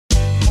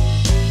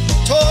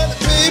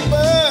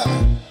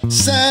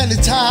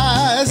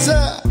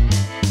sanitizer,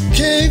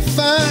 can't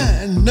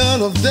find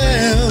none of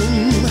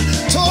them.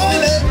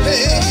 Toilet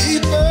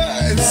paper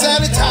and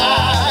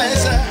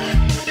sanitizer,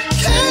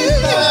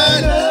 can't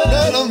find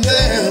none of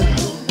them.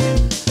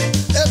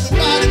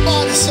 Everybody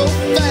bought it so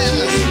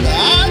fast,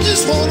 I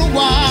just wanna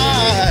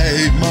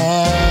wipe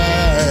my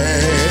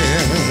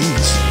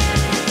hands.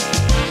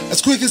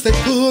 As quick as they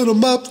put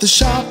them up, the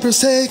shoppers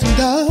take them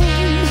down.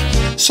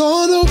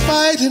 Saw no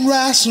fighting,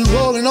 rats and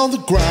rolling on the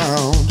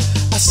ground.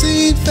 I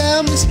seen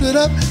families split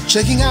up,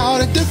 checking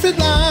out at different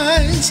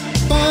lines.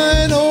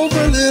 Buying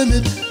over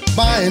limit,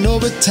 buying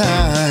over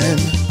time.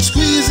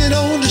 Squeezing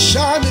on the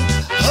Charmin,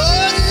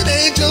 hugging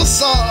Angel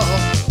Saw.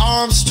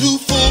 Arms too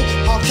full,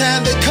 how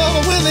can they cover